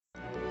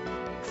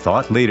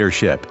thought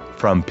leadership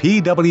from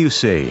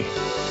PwC.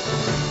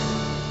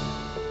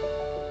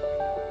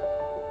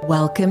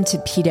 Welcome to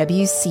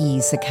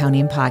PwC's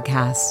Accounting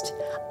Podcast.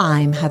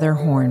 I'm Heather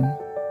Horn.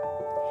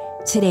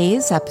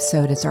 Today's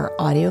episode is our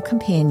audio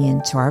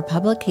companion to our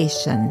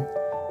publication,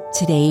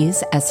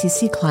 Today's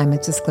SEC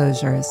Climate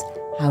Disclosures,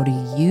 How Do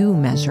You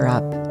Measure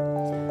Up?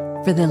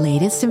 For the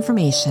latest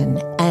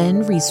information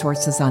and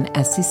resources on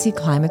SEC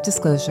climate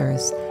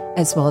disclosures,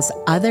 as well as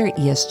other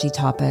ESG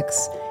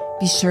topics,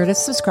 be sure to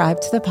subscribe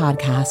to the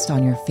podcast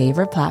on your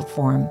favorite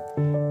platform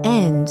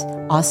and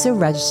also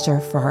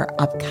register for our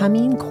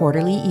upcoming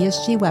quarterly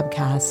ESG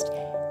webcast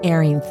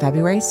airing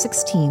February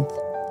 16th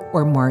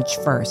or March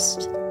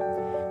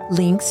 1st.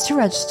 Links to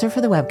register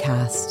for the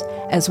webcast,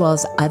 as well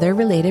as other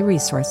related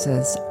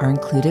resources, are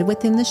included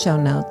within the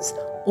show notes,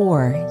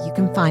 or you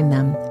can find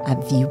them at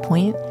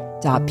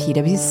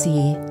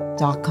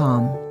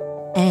viewpoint.pwc.com.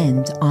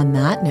 And on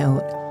that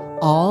note,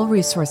 all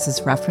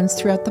resources referenced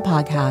throughout the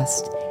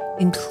podcast,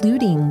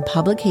 including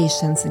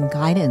publications and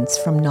guidance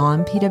from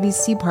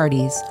non-PwC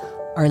parties,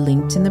 are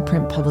linked in the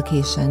print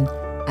publication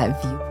at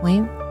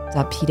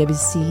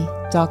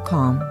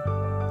viewpoint.pwc.com.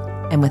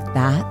 And with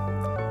that,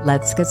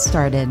 let's get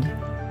started.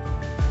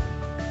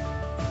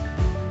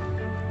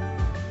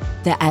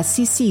 The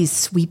SEC's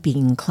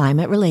sweeping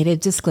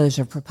climate-related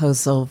disclosure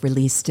proposal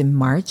released in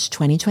March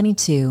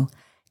 2022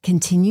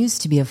 continues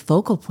to be a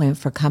focal point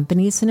for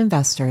companies and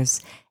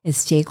investors as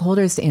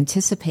stakeholders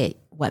anticipate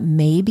what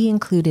may be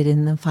included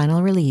in the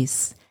final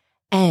release,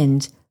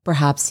 and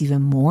perhaps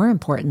even more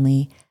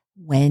importantly,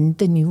 when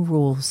the new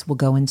rules will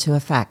go into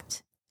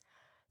effect.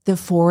 The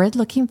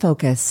forward-looking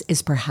focus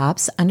is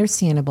perhaps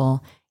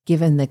understandable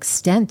given the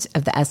extent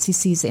of the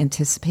SEC's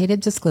anticipated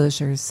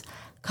disclosures,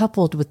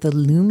 coupled with the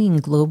looming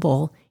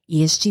global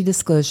ESG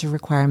disclosure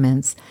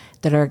requirements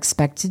that are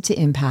expected to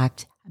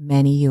impact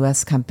many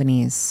U.S.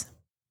 companies.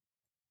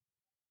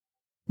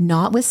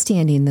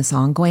 Notwithstanding this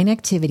ongoing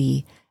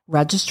activity,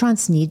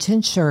 registrants need to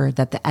ensure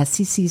that the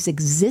SEC's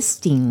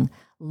existing,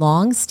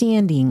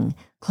 long-standing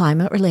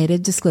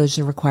climate-related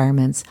disclosure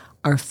requirements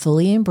are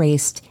fully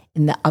embraced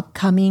in the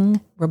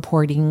upcoming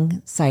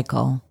reporting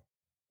cycle.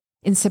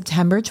 In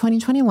September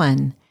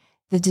 2021,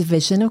 the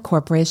Division of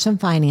Corporation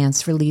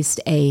Finance released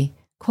a,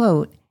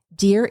 quote,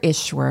 Dear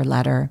Issuer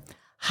letter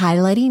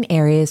highlighting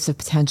areas of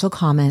potential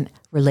comment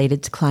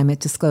related to climate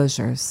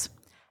disclosures.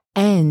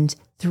 And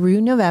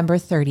through November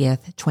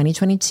 30th,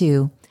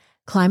 2022,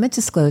 climate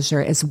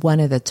disclosure is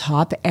one of the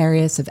top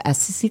areas of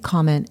SEC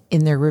comment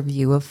in their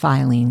review of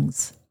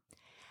filings.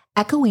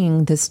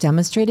 Echoing this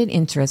demonstrated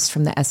interest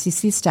from the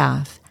SEC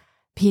staff,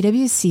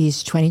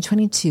 PwC's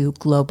 2022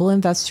 Global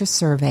Investor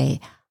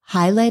Survey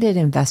highlighted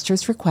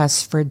investors'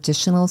 requests for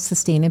additional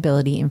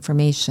sustainability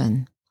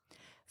information.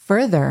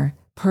 Further,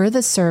 per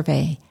the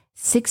survey,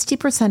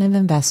 60% of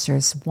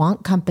investors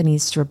want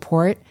companies to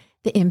report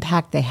the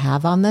impact they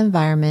have on the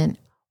environment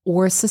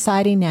or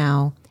society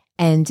now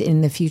and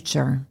in the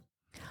future.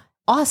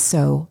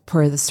 Also,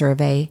 per the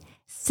survey,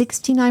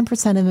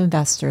 69% of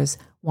investors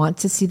want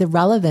to see the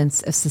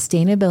relevance of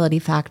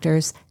sustainability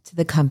factors to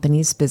the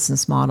company's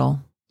business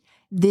model.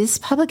 This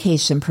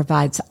publication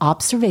provides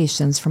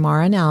observations from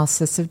our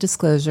analysis of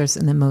disclosures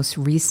in the most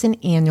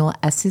recent annual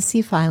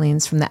SEC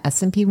filings from the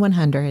S&P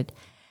 100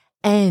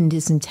 and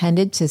is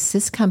intended to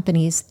assist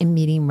companies in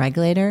meeting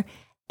regulator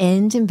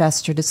and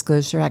investor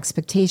disclosure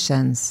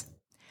expectations.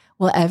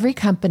 While every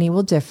company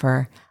will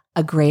differ,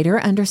 a greater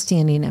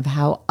understanding of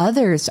how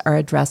others are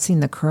addressing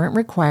the current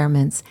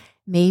requirements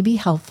may be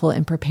helpful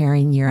in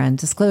preparing year-end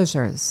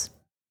disclosures.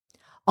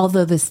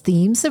 Although the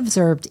themes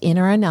observed in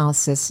our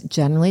analysis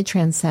generally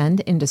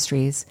transcend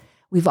industries,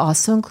 we've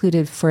also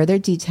included further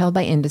detail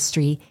by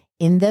industry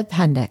in the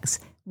appendix,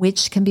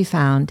 which can be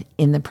found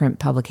in the print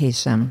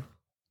publication.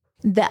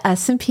 The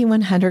S&P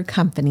 100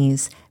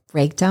 companies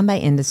break down by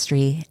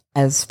industry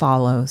as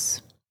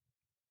follows.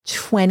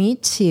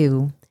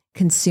 22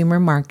 consumer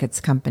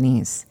markets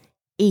companies,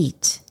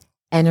 8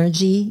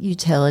 energy,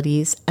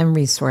 utilities, and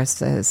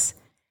resources,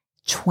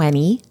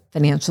 20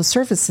 financial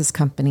services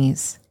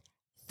companies,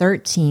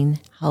 13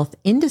 health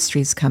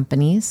industries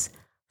companies,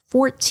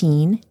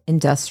 14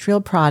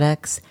 industrial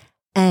products,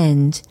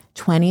 and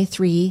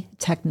 23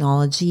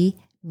 technology,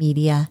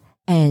 media,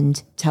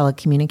 and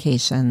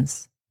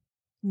telecommunications.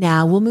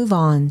 Now we'll move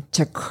on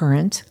to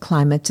current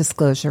climate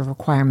disclosure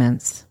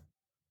requirements.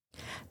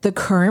 The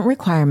current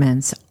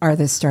requirements are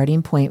the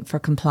starting point for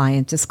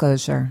compliant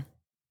disclosure.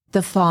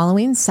 The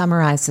following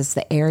summarizes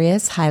the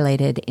areas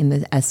highlighted in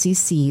the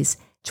SEC's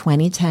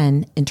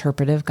 2010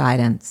 interpretive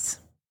guidance.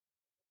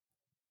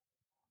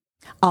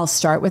 I'll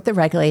start with the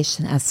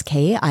Regulation SK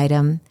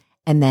item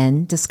and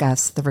then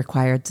discuss the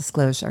required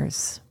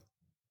disclosures.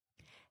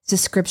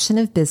 Description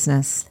of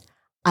business.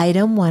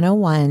 Item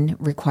 101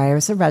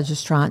 requires a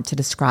registrant to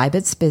describe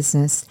its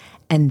business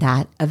and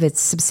that of its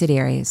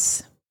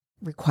subsidiaries.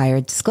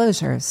 Required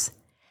disclosures.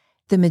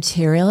 The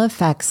material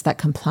effects that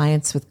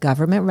compliance with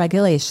government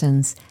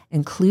regulations,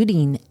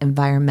 including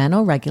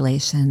environmental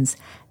regulations,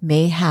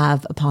 may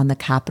have upon the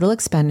capital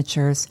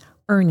expenditures,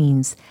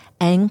 earnings,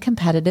 and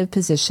competitive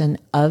position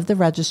of the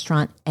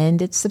registrant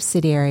and its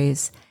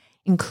subsidiaries,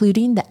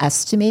 including the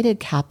estimated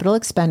capital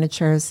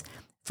expenditures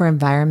for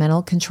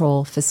environmental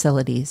control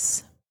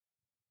facilities.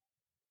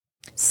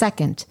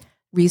 Second,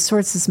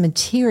 resources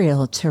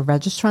material to a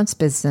registrant's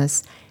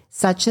business,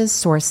 such as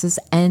sources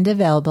and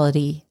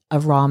availability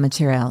of raw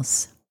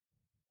materials.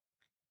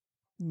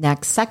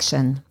 Next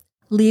section,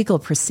 legal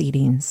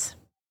proceedings.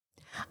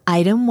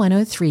 Item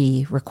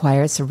 103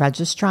 requires a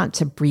registrant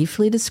to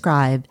briefly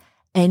describe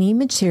any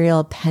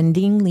material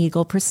pending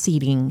legal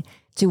proceeding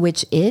to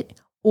which it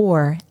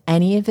or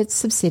any of its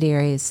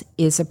subsidiaries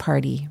is a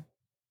party.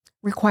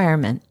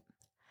 Requirement: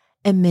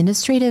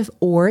 administrative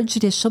or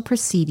judicial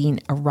proceeding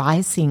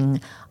arising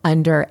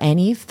under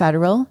any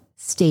federal,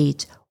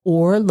 state,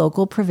 or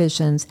local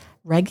provisions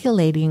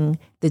regulating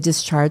the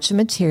discharge of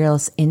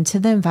materials into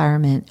the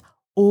environment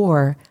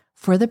or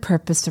for the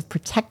purpose of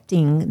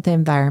protecting the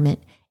environment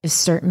if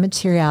certain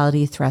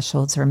materiality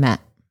thresholds are met.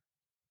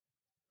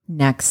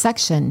 Next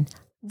section,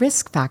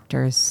 risk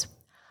factors.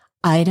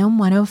 Item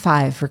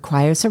 105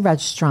 requires a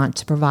registrant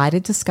to provide a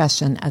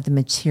discussion of the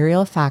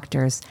material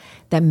factors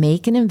that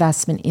make an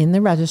investment in the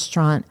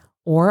registrant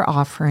or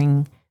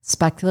offering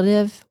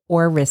speculative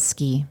or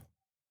risky.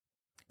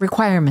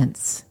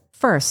 Requirements.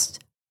 First,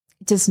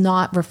 it does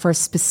not refer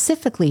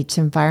specifically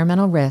to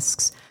environmental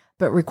risks,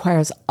 but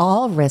requires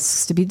all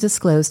risks to be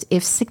disclosed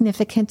if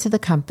significant to the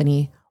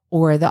company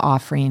or the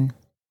offering.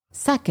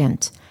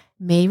 Second,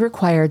 may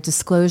require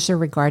disclosure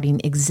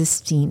regarding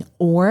existing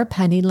or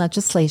pending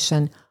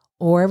legislation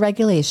or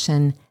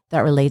regulation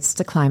that relates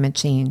to climate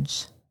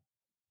change.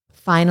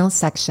 Final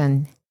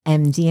section,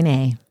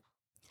 MD&A.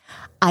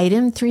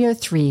 Item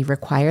 303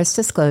 requires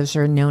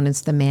disclosure known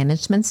as the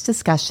management's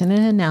discussion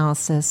and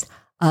analysis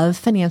of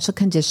financial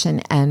condition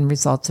and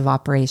results of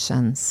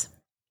operations.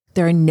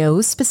 There are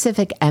no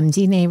specific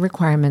MD&A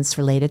requirements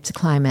related to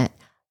climate,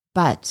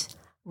 but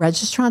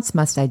registrants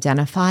must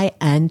identify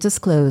and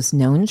disclose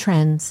known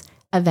trends,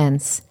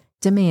 events,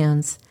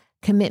 demands,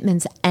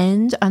 commitments,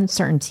 and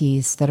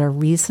uncertainties that are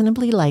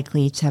reasonably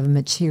likely to have a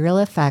material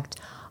effect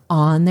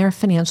on their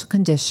financial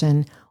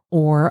condition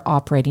or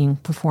operating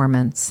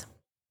performance.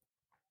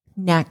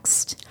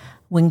 Next,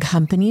 when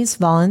companies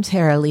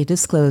voluntarily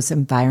disclose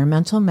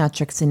environmental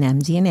metrics in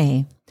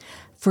MD&A,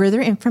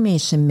 further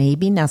information may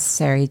be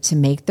necessary to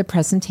make the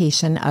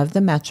presentation of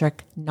the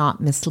metric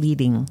not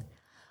misleading.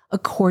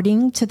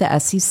 According to the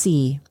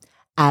SEC,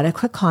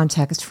 adequate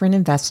context for an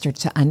investor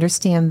to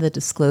understand the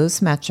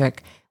disclosed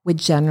metric would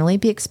generally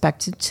be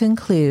expected to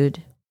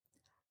include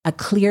a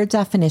clear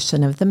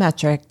definition of the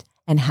metric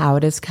and how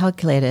it is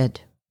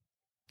calculated,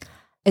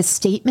 a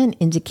statement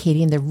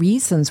indicating the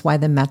reasons why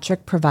the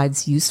metric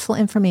provides useful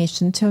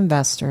information to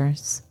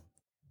investors,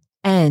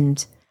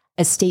 and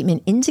a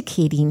statement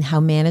indicating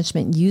how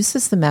management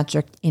uses the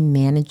metric in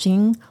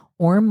managing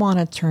or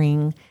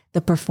monitoring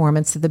the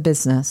performance of the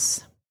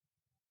business.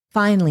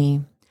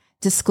 Finally,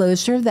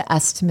 disclosure of the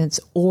estimates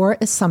or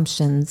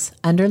assumptions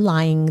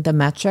underlying the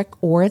metric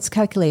or its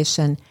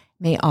calculation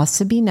may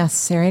also be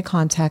necessary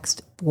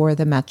context for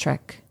the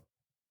metric.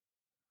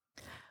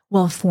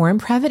 While foreign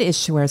private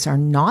issuers are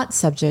not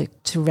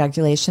subject to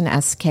Regulation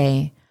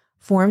SK,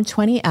 Form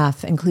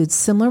 20F includes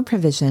similar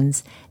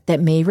provisions that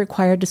may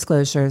require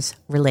disclosures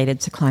related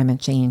to climate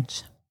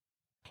change.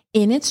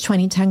 In its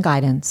 2010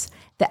 guidance,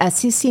 the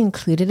SEC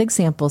included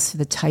examples for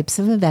the types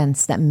of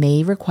events that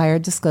may require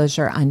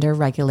disclosure under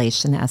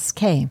Regulation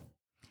SK.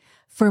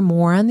 For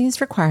more on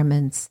these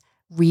requirements,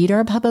 read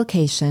our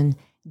publication,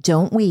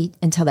 Don't Wait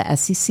Until the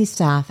SEC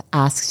Staff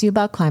Asks You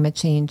About Climate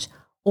Change,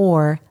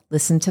 or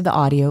listen to the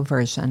audio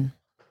version.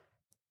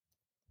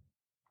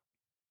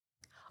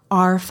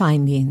 Our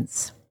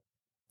findings.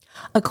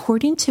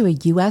 According to a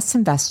U.S.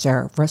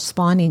 investor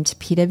responding to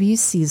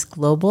PwC's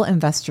Global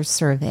Investor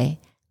Survey,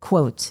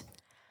 quote,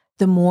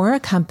 "The more a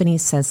company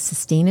says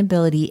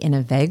sustainability in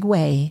a vague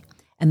way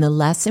and the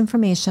less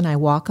information I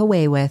walk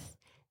away with,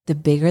 the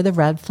bigger the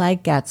red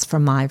flag gets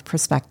from my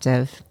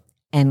perspective,"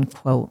 end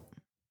quote.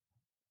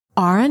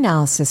 Our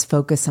analysis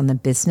focused on the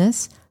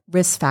business,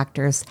 risk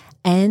factors,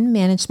 and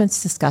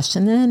management's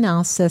discussion and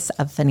analysis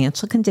of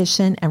financial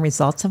condition and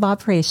results of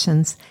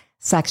operations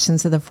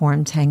sections of the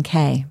Form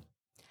 10-K.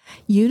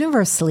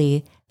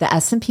 Universally, the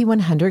S&P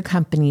 100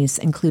 companies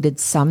included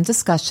some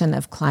discussion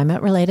of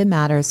climate-related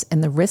matters in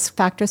the risk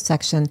factors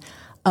section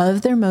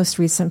of their most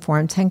recent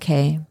Form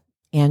 10-K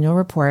annual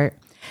report,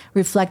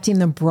 reflecting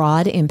the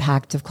broad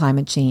impact of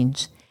climate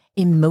change.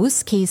 In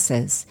most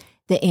cases,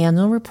 the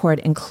annual report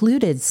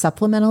included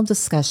supplemental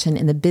discussion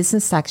in the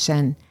business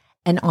section,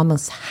 and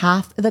almost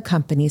half of the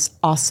companies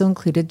also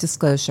included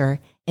disclosure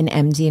in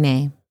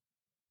MD&A.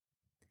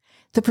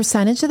 The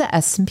percentage of the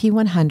S&P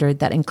 100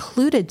 that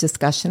included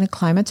discussion of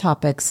climate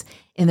topics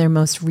in their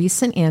most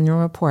recent annual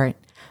report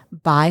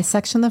by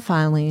section of the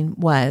filing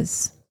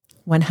was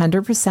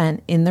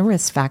 100% in the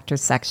risk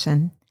factors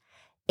section,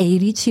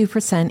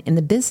 82% in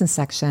the business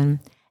section,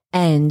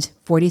 and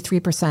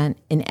 43%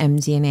 in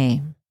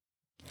MD&A.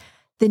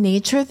 The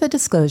nature of the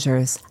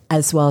disclosures,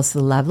 as well as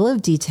the level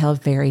of detail,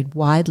 varied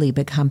widely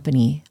by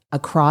company,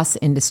 across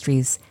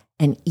industries,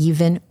 and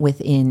even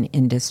within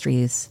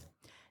industries.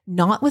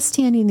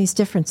 Notwithstanding these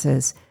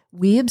differences,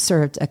 we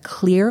observed a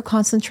clear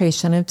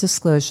concentration of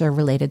disclosure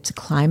related to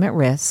climate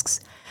risks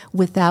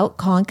without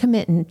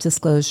concomitant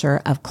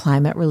disclosure of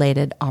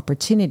climate-related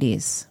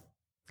opportunities.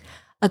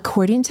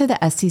 According to the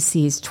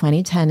SEC's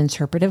 2010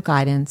 interpretive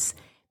guidance,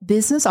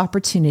 business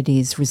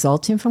opportunities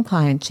resulting from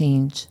climate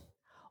change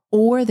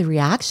or the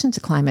reaction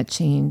to climate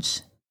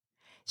change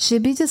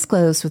should be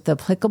disclosed with the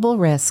applicable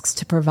risks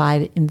to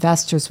provide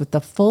investors with the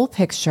full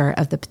picture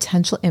of the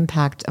potential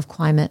impact of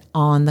climate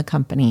on the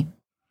company.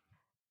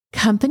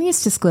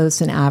 Companies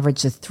disclosed an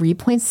average of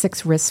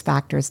 3.6 risk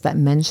factors that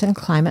mention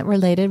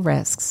climate-related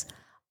risks,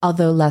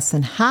 although less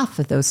than half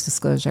of those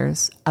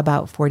disclosures,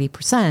 about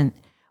 40%,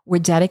 were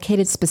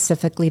dedicated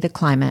specifically to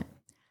climate.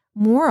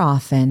 More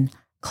often,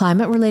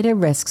 climate-related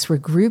risks were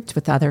grouped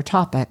with other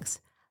topics.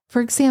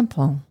 For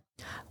example,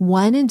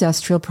 one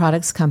industrial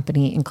products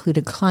company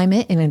included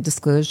climate in a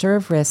disclosure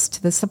of risks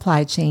to the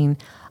supply chain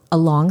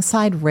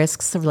alongside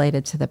risks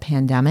related to the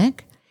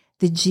pandemic,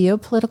 the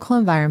geopolitical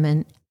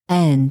environment,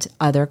 and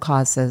other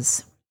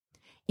causes.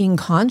 In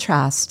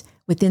contrast,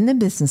 within the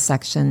business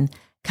section,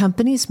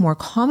 companies more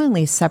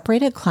commonly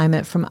separated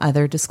climate from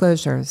other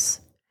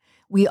disclosures.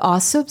 We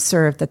also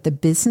observed that the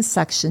business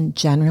section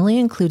generally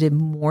included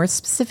more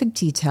specific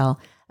detail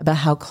about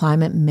how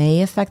climate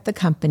may affect the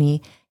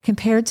company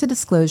compared to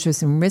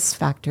disclosures in risk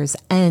factors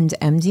and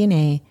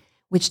MD&A,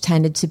 which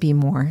tended to be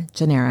more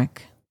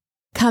generic.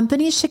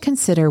 Companies should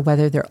consider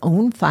whether their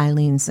own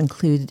filings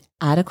include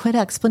adequate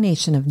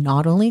explanation of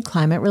not only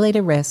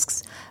climate-related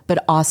risks,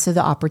 but also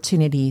the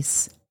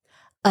opportunities.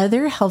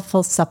 Other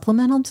helpful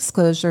supplemental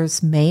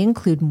disclosures may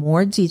include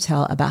more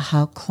detail about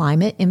how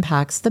climate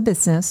impacts the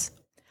business,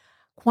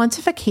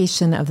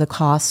 quantification of the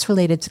costs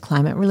related to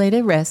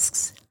climate-related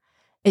risks,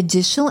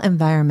 additional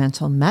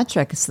environmental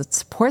metrics that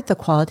support the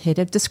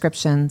qualitative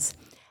descriptions,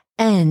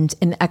 and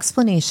an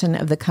explanation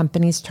of the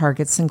company's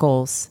targets and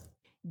goals.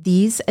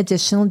 These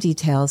additional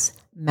details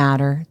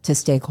matter to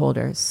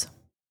stakeholders.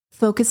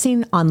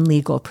 Focusing on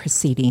legal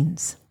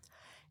proceedings.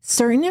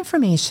 Certain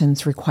information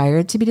is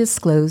required to be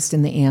disclosed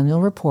in the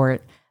annual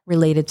report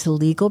related to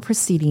legal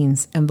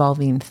proceedings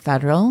involving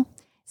federal,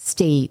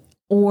 state,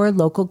 or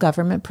local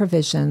government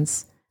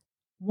provisions.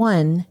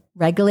 1,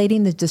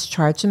 regulating the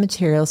discharge of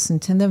materials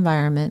into the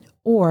environment,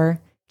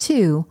 or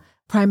 2,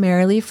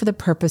 primarily for the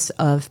purpose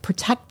of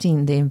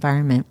protecting the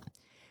environment.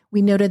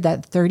 We noted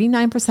that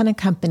 39% of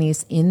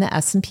companies in the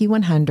S&P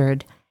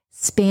 100,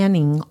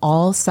 spanning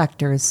all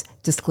sectors,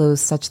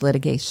 disclose such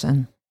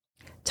litigation.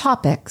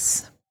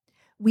 Topics.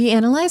 We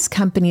analyzed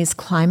companies'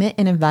 climate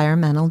and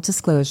environmental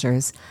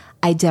disclosures,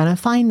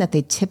 identifying that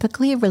they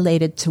typically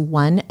related to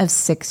one of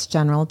 6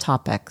 general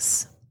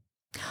topics.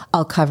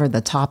 I'll cover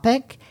the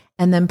topic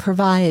and then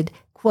provide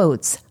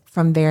quotes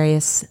from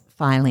various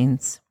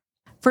filings.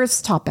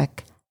 First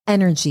topic,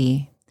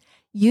 energy.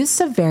 Use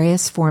of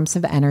various forms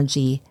of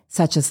energy,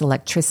 such as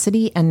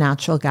electricity and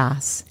natural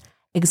gas.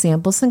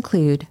 Examples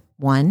include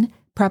 1,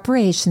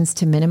 preparations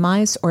to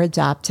minimize or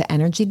adapt to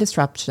energy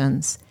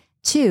disruptions.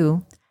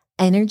 2,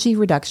 energy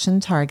reduction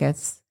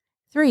targets.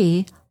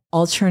 3,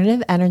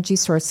 alternative energy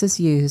sources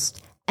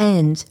used.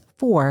 And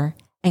 4,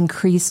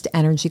 increased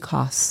energy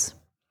costs.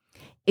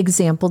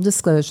 Example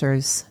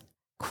disclosures.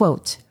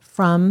 Quote,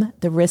 from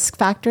the risk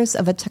factors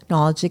of a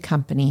technology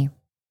company.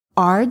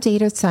 Our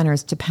data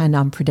centers depend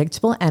on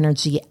predictable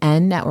energy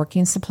and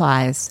networking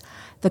supplies,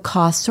 the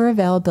cost or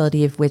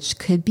availability of which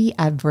could be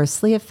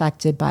adversely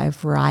affected by a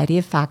variety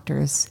of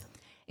factors,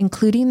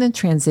 including the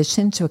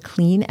transition to a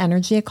clean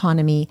energy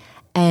economy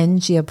and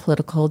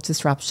geopolitical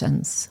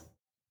disruptions.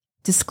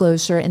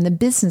 Disclosure in the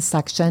business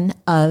section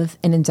of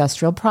an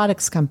industrial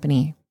products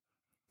company.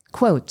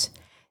 Quote,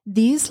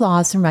 these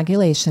laws and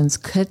regulations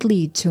could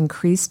lead to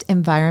increased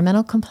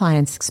environmental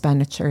compliance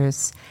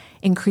expenditures,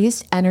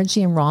 increased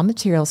energy and raw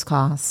materials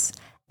costs,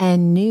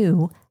 and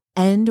new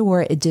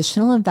and/or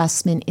additional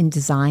investment in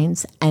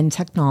designs and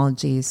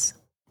technologies.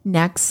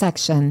 Next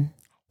section,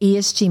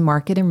 ESG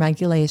market and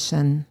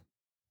regulation.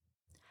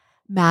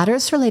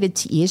 Matters related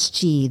to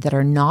ESG that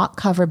are not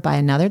covered by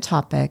another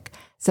topic,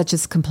 such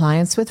as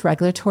compliance with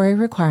regulatory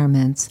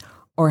requirements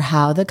or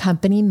how the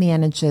company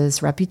manages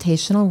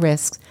reputational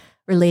risks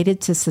related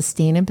to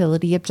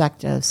sustainability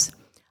objectives.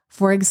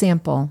 For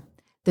example,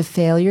 the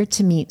failure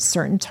to meet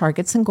certain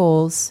targets and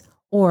goals,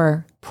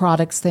 or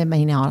products that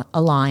may not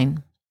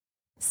align.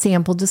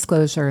 Sample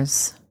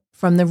disclosures.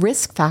 From the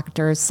risk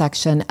factors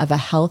section of a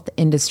health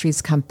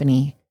industries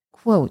company,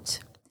 quote,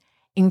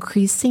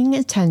 increasing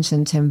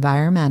attention to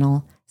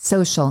environmental,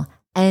 social,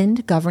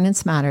 and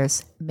governance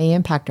matters may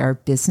impact our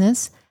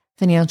business,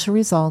 financial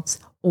results,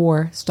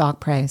 or stock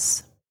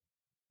price.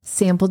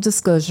 Sample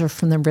disclosure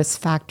from the risk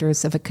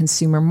factors of a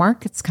consumer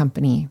markets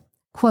company,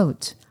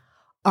 quote,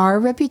 our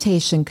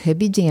reputation could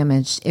be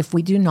damaged if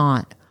we do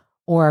not,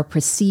 or are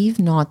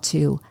perceived not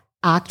to,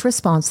 act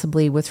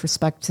responsibly with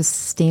respect to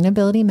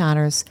sustainability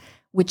matters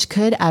which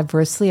could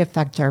adversely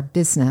affect our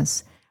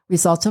business,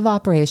 results of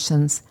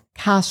operations,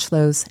 cash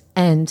flows,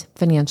 and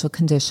financial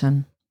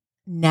condition.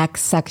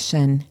 Next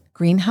section,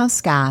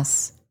 greenhouse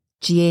gas,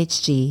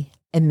 GHG,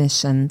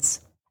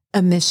 emissions.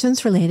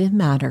 Emissions-related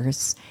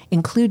matters,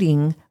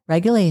 including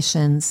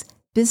regulations,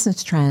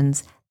 business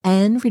trends,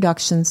 and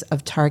reductions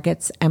of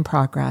targets and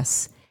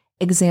progress.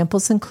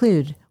 Examples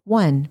include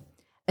 1.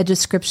 A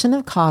description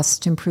of costs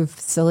to improve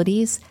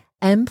facilities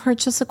and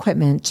purchase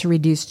equipment to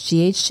reduce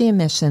GHG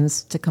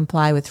emissions to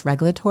comply with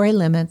regulatory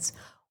limits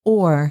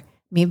or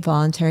meet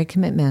voluntary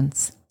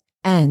commitments.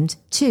 And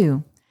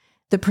 2.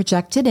 The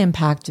projected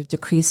impact of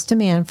decreased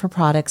demand for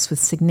products with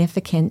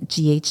significant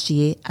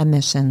GHG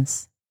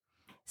emissions.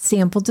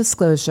 Sample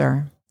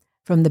disclosure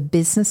from the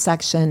business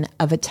section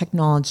of a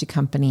technology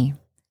company.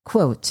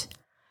 Quote,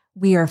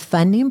 "We are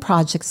funding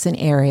projects in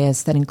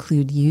areas that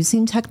include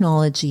using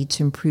technology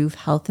to improve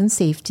health and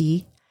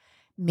safety,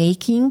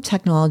 making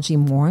technology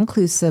more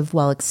inclusive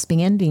while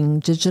expanding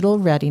digital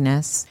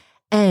readiness,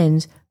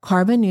 and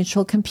carbon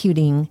neutral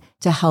computing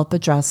to help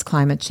address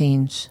climate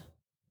change."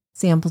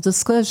 Sample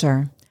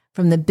disclosure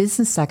from the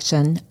business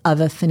section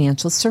of a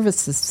financial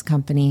services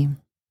company.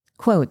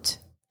 Quote,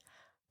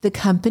 "The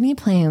company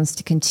plans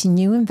to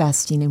continue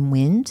investing in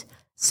wind,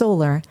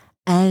 solar,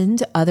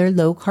 and other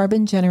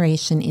low-carbon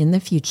generation in the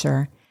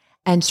future,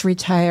 and to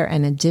retire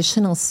an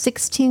additional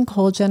 16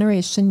 coal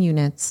generation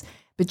units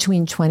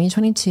between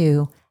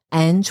 2022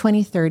 and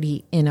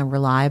 2030 in a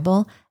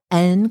reliable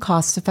and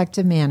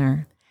cost-effective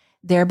manner,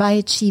 thereby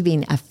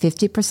achieving a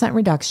 50%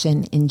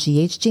 reduction in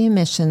GHG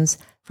emissions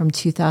from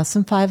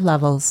 2005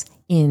 levels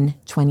in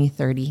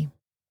 2030.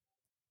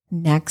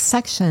 Next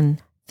section,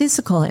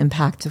 physical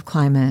impact of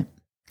climate.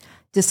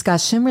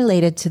 Discussion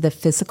related to the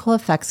physical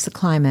effects of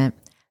climate,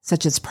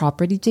 such as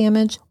property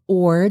damage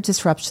or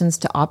disruptions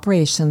to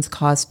operations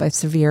caused by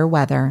severe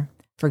weather,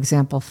 for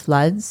example,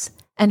 floods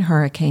and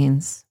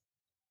hurricanes.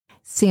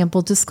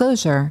 Sample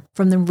disclosure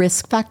from the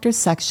risk factors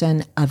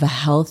section of a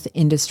health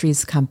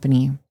industries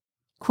company.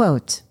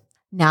 Quote,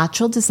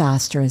 "Natural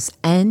disasters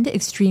and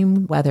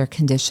extreme weather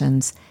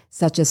conditions,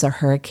 such as a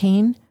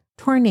hurricane,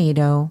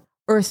 tornado,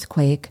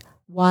 earthquake,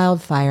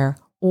 wildfire,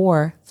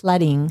 or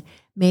flooding,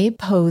 may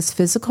pose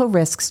physical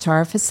risks to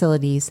our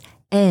facilities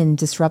and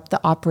disrupt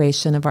the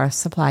operation of our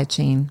supply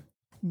chain."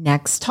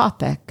 Next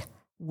topic,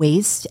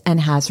 waste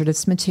and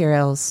hazardous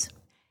materials.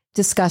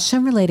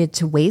 Discussion related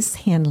to waste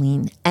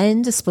handling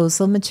and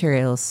disposal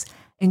materials,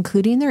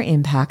 including their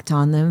impact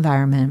on the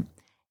environment.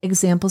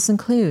 Examples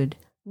include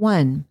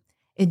 1.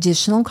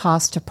 Additional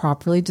cost to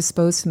properly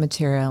dispose of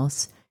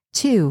materials.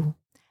 2.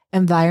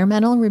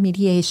 Environmental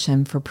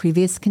remediation for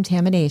previous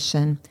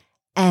contamination.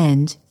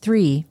 And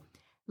 3.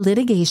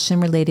 Litigation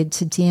related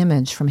to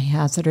damage from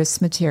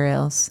hazardous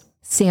materials.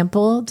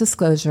 Sample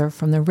disclosure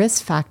from the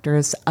risk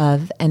factors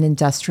of an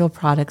industrial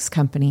products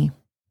company.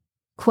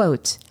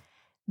 Quote,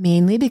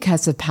 "Mainly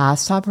because of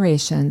past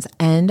operations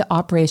and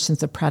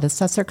operations of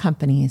predecessor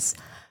companies,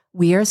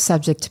 we are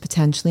subject to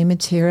potentially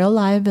material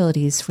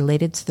liabilities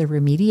related to the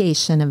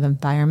remediation of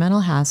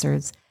environmental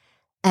hazards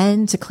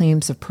and to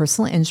claims of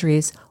personal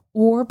injuries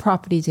or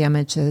property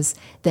damages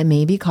that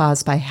may be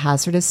caused by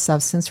hazardous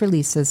substance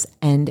releases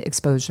and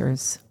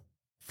exposures."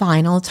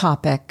 Final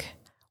topic,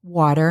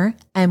 water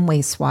and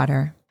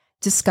wastewater.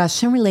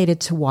 Discussion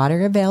related to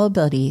water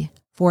availability,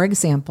 for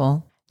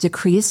example,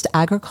 decreased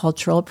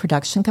agricultural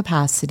production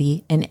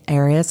capacity in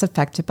areas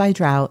affected by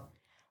drought,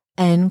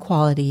 and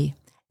quality,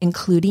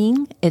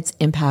 including its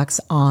impacts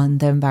on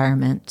the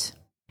environment.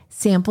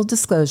 Sample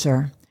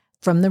disclosure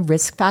from the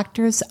risk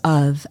factors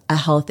of a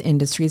health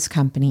industries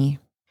company.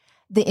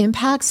 The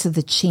impacts of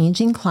the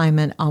changing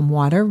climate on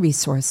water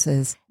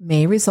resources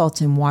may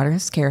result in water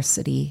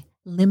scarcity,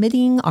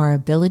 limiting our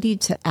ability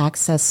to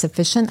access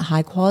sufficient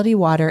high-quality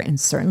water in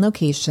certain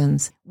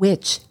locations,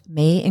 which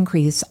may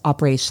increase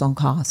operational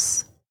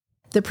costs.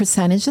 The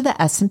percentage of the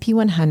S&P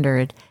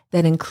 100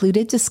 that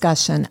included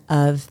discussion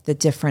of the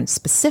different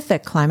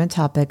specific climate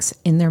topics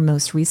in their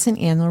most recent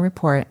annual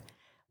report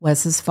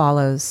was as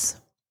follows.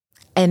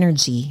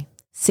 Energy,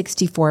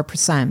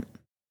 64%.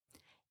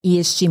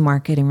 ESG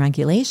market and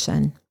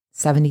regulation,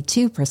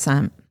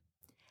 72%.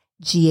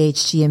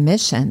 GHG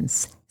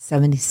emissions,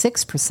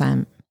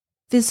 76%.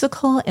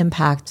 Physical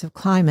impact of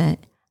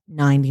climate,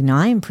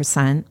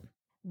 99%.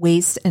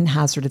 Waste and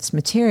hazardous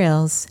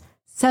materials,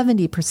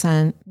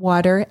 70%.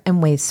 Water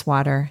and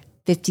wastewater,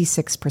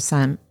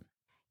 56%.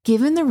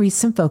 Given the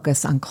recent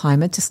focus on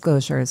climate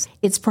disclosures,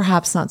 it's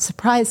perhaps not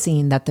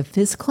surprising that the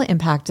physical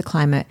impact of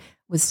climate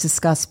was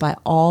discussed by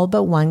all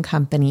but one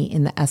company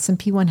in the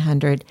S&P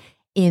 100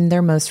 in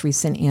their most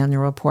recent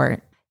annual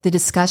report. The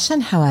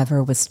discussion,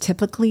 however, was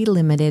typically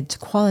limited to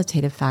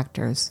qualitative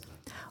factors.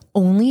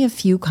 Only a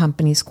few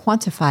companies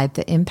quantified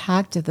the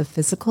impact of the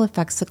physical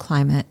effects of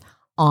climate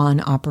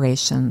on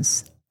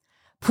operations.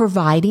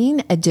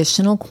 Providing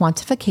additional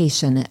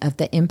quantification of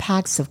the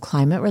impacts of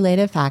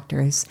climate-related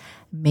factors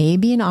may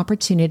be an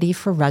opportunity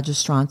for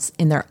registrants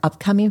in their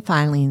upcoming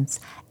filings,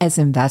 as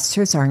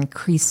investors are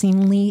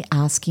increasingly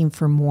asking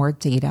for more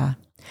data.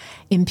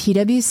 In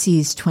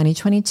PwC's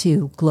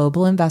 2022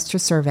 Global Investor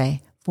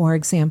Survey, for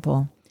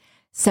example,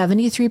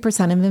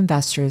 73% of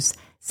investors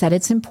said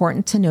it's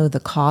important to know the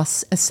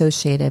costs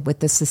associated with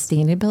the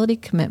sustainability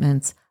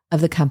commitments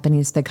of the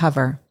companies they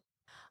cover.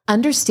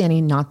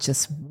 Understanding not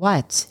just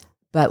what,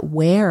 but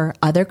where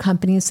other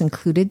companies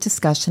included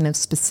discussion of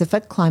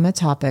specific climate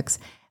topics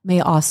may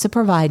also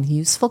provide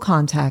useful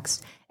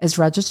context as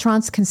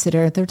registrants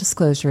consider their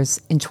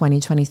disclosures in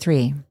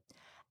 2023.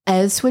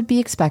 As would be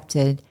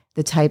expected,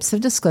 the types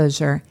of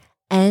disclosure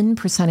and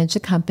percentage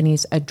of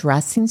companies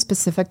addressing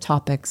specific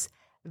topics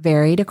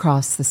varied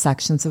across the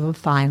sections of a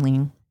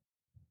filing.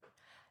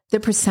 The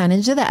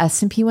percentage of the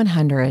S&P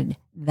 100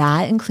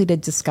 that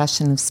included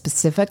discussion of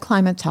specific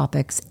climate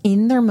topics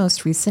in their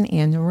most recent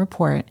annual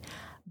report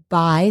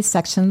by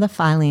section of the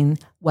filing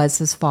was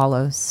as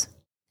follows.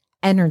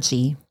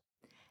 Energy,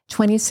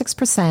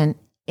 26%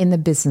 in the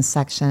business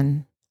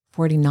section,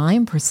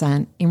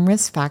 49% in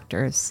risk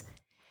factors,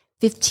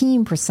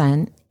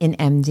 15% in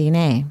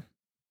MD&A.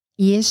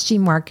 ESG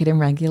market and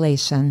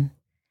regulation,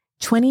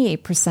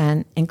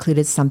 28%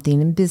 included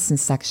something in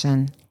business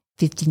section,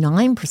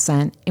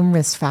 59% in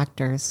risk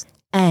factors,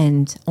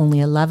 and only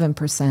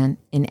 11%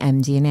 in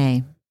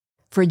MD&A.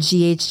 For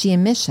GHG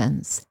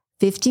emissions,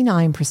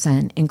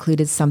 59%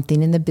 included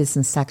something in the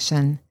business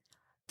section,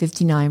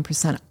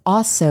 59%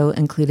 also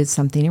included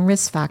something in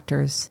risk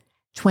factors,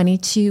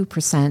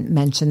 22%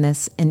 mentioned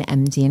this in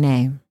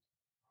MD&A.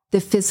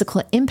 The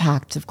physical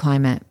impact of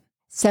climate,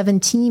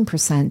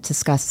 17%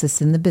 discussed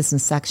this in the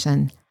business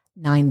section,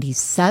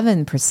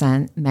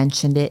 97%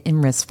 mentioned it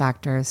in risk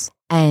factors,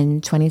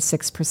 and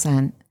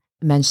 26%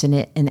 mentioned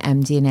it in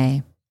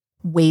MD&A.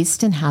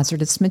 Waste and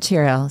hazardous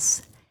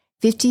materials,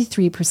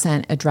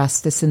 53%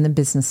 addressed this in the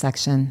business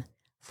section,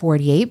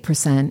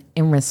 48%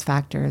 in risk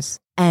factors,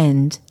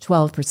 and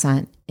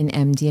 12% in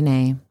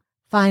MD&A.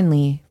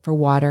 Finally, for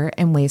water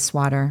and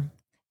wastewater,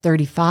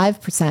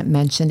 35%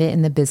 mentioned it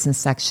in the business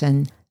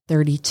section,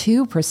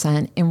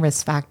 32% in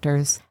risk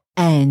factors,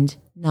 and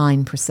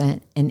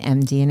 9% in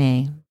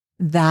MD&A.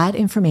 That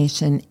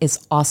information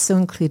is also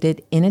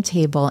included in a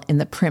table in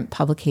the print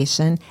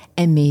publication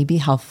and may be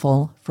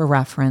helpful for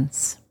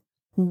reference.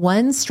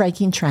 One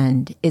striking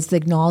trend is the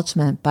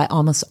acknowledgement by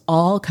almost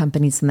all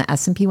companies in the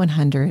S&P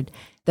 100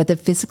 that the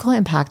physical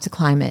impact to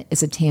climate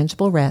is a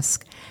tangible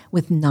risk,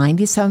 with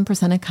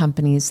 97% of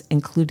companies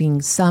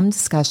including some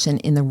discussion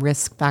in the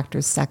risk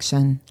factors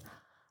section.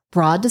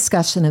 Broad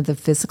discussion of the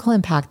physical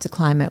impact to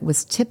climate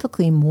was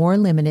typically more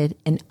limited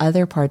in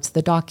other parts of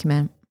the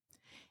document.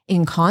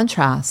 In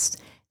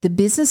contrast, the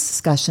business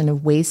discussion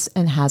of waste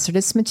and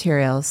hazardous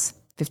materials,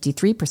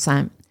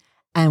 53%,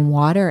 and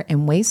water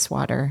and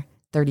wastewater,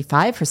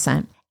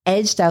 35%,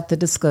 edged out the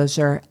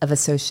disclosure of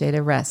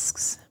associated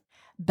risks.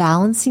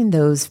 Balancing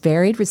those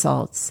varied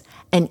results,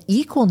 an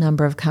equal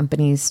number of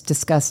companies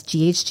discussed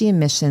GHG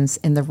emissions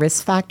in the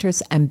risk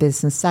factors and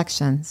business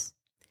sections.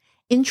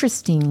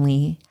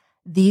 Interestingly,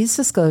 these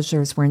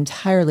disclosures were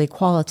entirely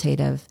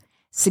qualitative,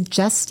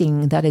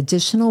 suggesting that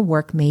additional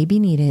work may be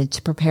needed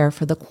to prepare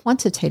for the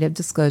quantitative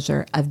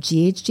disclosure of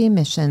GHG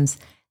emissions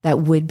that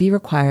would be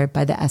required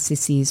by the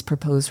SEC's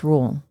proposed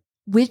rule,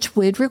 which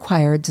would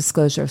require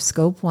disclosure of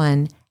Scope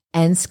 1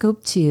 and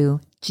Scope 2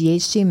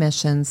 GHG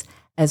emissions,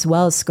 as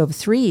well as Scope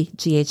 3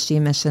 GHG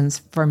emissions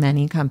for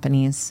many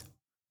companies.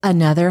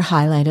 Another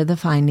highlight of the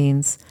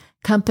findings,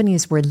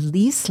 companies were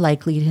least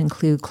likely to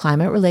include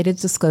climate-related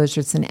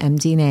disclosures in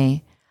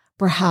MD&A,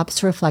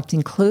 perhaps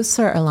reflecting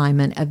closer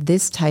alignment of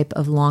this type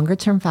of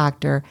longer-term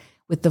factor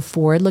with the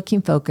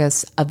forward-looking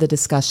focus of the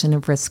discussion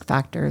of risk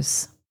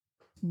factors.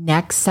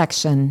 Next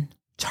section,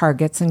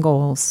 targets and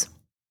goals.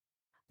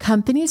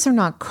 Companies are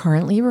not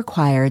currently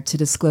required to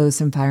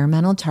disclose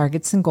environmental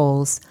targets and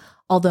goals,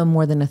 although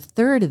more than a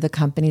third of the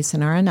companies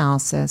in our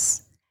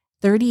analysis,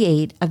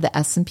 38 of the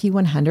S&P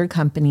 100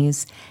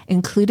 companies,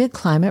 included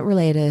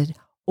climate-related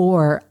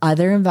or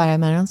other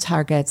environmental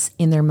targets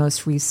in their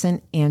most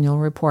recent annual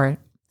report.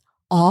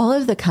 All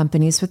of the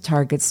companies with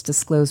targets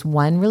disclose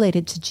one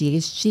related to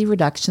GHG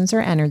reductions or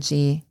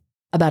energy.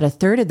 About a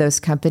third of those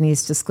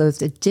companies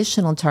disclosed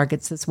additional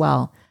targets as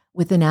well,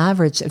 with an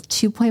average of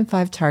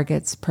 2.5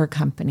 targets per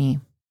company.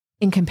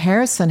 In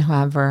comparison,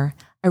 however,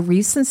 a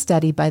recent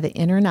study by the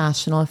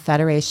International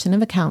Federation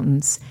of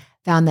Accountants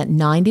found that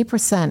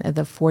 90% of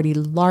the 40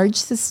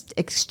 largest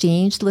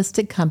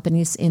exchange-listed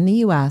companies in the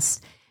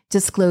U.S.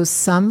 disclose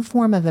some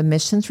form of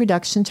emissions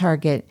reduction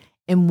target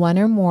in one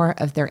or more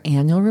of their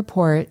annual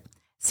report,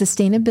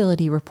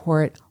 sustainability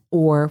report,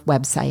 or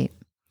website.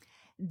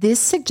 This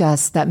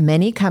suggests that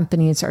many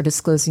companies are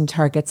disclosing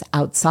targets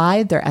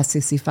outside their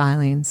SEC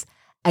filings,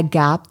 a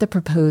gap the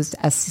proposed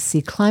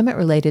SEC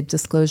climate-related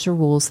disclosure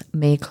rules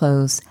may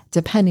close,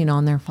 depending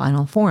on their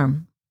final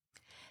form.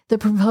 The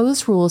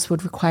proposed rules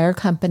would require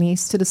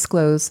companies to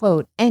disclose,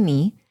 quote,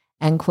 any,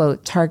 end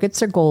quote,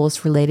 targets or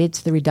goals related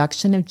to the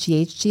reduction of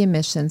GHG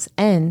emissions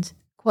and,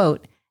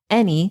 quote,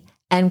 any,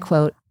 end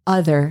quote,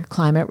 other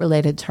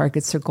climate-related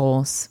targets or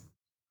goals.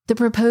 The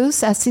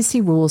proposed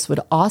SEC rules would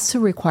also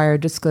require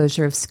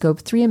disclosure of Scope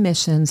 3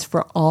 emissions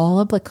for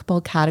all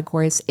applicable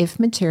categories if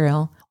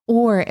material,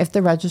 or if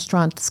the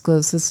registrant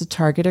discloses a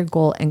target or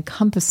goal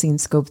encompassing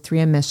Scope 3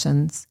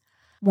 emissions.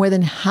 More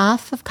than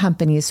half of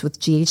companies with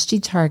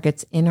GHG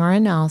targets in our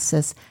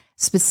analysis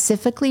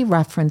specifically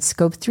reference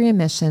Scope 3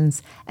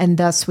 emissions and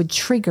thus would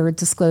trigger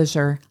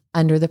disclosure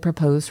under the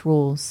proposed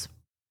rules.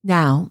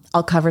 Now,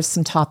 I'll cover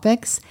some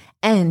topics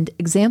and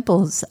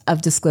examples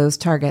of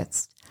disclosed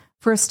targets.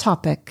 First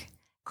topic,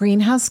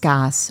 greenhouse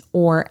gas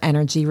or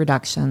energy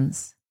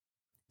reductions.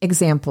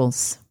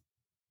 Examples: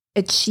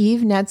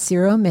 achieve net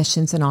zero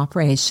emissions in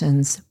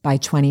operations by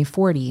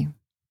 2040.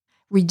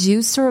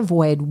 Reduce or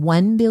avoid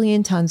 1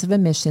 billion tons of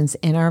emissions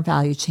in our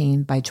value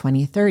chain by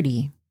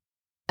 2030.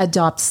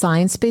 Adopt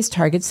Science-Based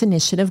Targets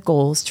Initiative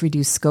goals to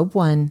reduce Scope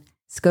 1,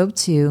 Scope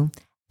 2,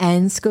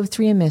 and Scope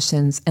 3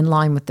 emissions in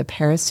line with the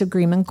Paris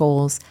Agreement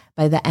goals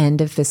by the end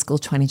of fiscal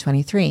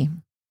 2023.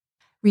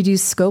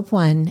 Reduce Scope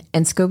 1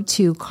 and Scope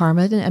 2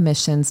 carbon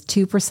emissions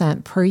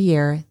 2% per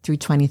year through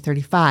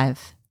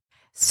 2035.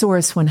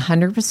 Source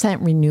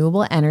 100%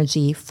 renewable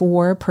energy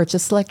for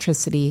purchased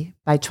electricity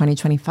by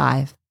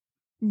 2025.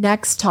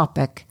 Next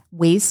topic,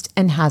 waste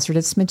and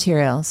hazardous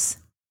materials.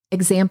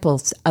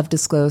 Examples of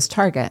disclosed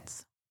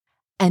targets.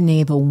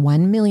 Enable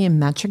 1 million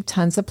metric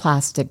tons of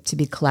plastic to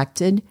be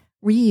collected,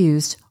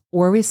 reused,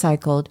 or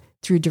recycled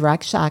through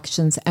direct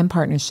actions and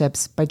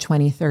partnerships by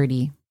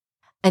 2030.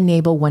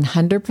 Enable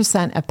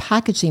 100% of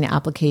packaging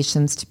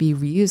applications to be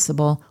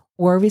reusable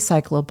or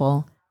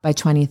recyclable by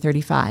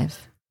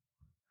 2035.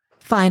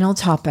 Final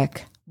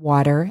topic,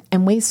 water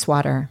and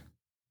wastewater.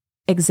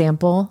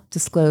 Example,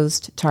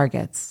 disclosed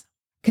targets.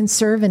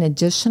 Conserve an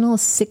additional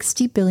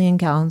 60 billion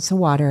gallons of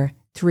water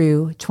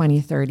through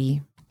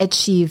 2030.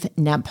 Achieve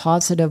net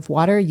positive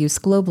water use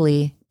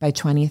globally by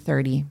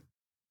 2030.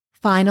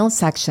 Final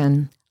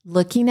section,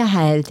 looking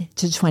ahead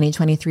to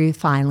 2023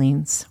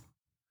 filings.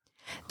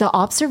 The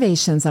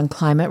observations on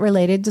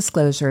climate-related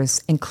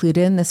disclosures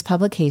included in this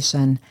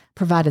publication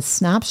provide a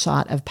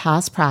snapshot of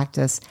past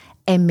practice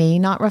and may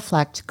not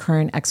reflect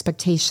current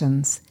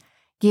expectations.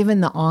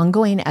 Given the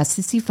ongoing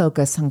SEC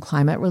focus on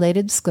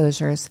climate-related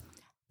disclosures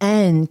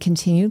and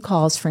continued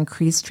calls for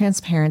increased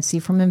transparency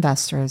from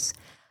investors,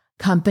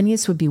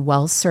 companies would be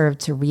well served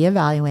to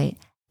reevaluate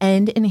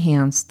and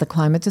enhance the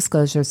climate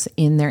disclosures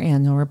in their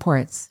annual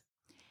reports.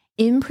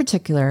 In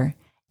particular,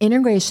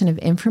 integration of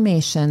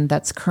information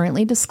that's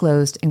currently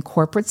disclosed in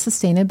corporate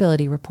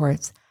sustainability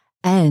reports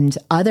and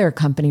other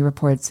company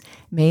reports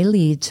may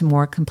lead to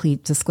more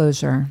complete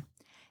disclosure.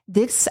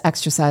 This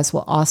exercise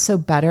will also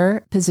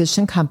better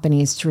position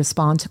companies to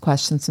respond to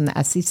questions from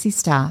the SEC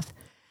staff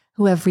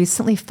who have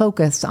recently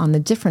focused on the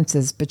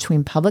differences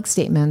between public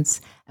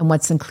statements and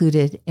what's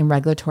included in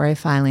regulatory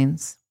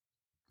filings.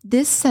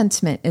 This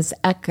sentiment is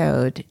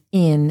echoed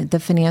in the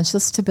Financial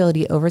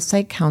Stability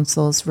Oversight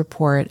Council's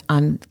report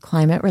on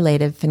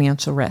climate-related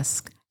financial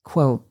risk.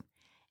 Quote,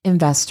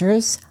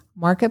 investors,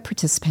 market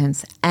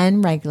participants,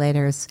 and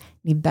regulators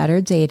need better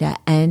data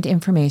and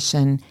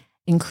information,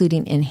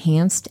 including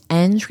enhanced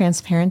and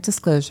transparent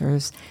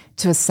disclosures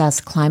to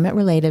assess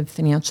climate-related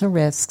financial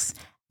risks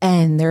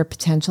and their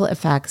potential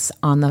effects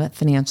on the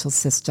financial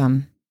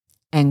system.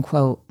 End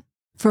quote.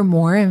 For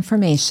more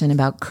information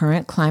about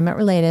current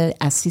climate-related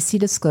SEC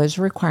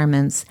disclosure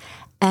requirements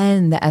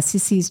and the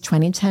SEC's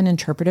 2010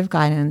 interpretive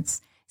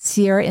guidance,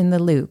 see our In the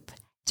Loop.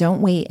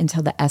 Don't wait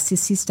until the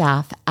SEC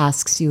staff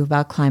asks you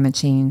about climate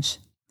change.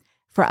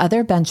 For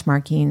other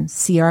benchmarking,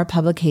 see our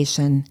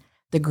publication,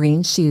 The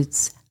Green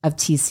Shoots of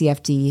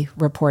TCFD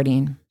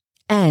Reporting.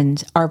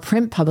 And our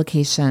print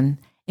publication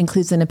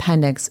includes an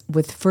appendix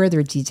with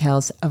further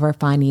details of our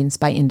findings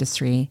by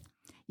industry.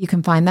 You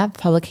can find that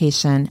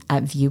publication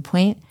at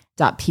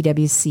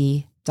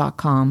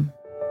viewpoint.pwc.com.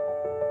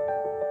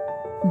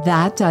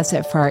 That does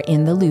it for our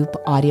In the Loop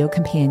audio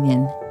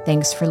companion.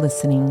 Thanks for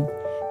listening.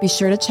 Be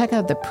sure to check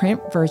out the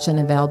print version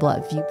available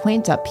at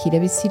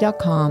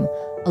viewpoint.pwc.com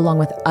along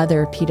with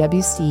other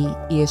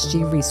PwC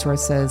ESG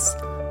resources.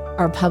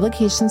 Our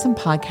publications and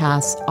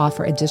podcasts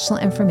offer additional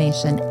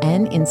information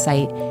and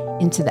insight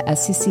into the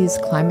SEC's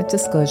climate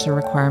disclosure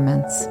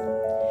requirements.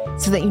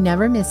 So that you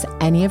never miss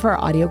any of our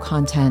audio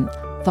content,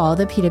 follow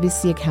the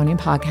PwC Accounting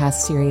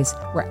Podcast series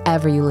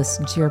wherever you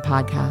listen to your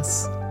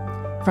podcasts.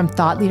 From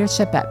Thought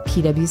Leadership at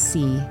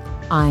PwC,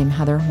 I'm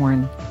Heather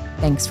Horn.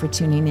 Thanks for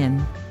tuning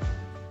in.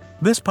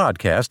 This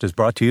podcast is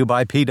brought to you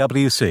by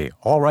PwC,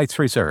 all rights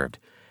reserved.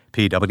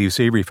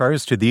 PwC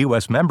refers to the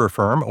U.S. member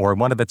firm or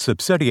one of its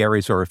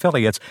subsidiaries or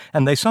affiliates,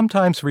 and they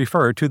sometimes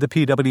refer to the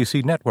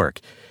PwC network.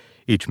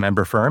 Each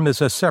member firm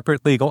is a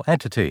separate legal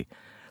entity.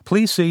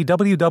 Please see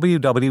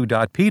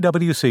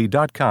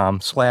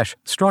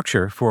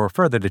www.pwc.com/structure for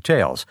further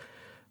details.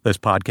 This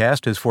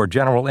podcast is for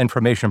general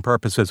information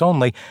purposes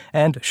only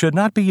and should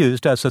not be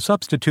used as a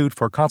substitute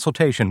for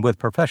consultation with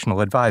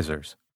professional advisors.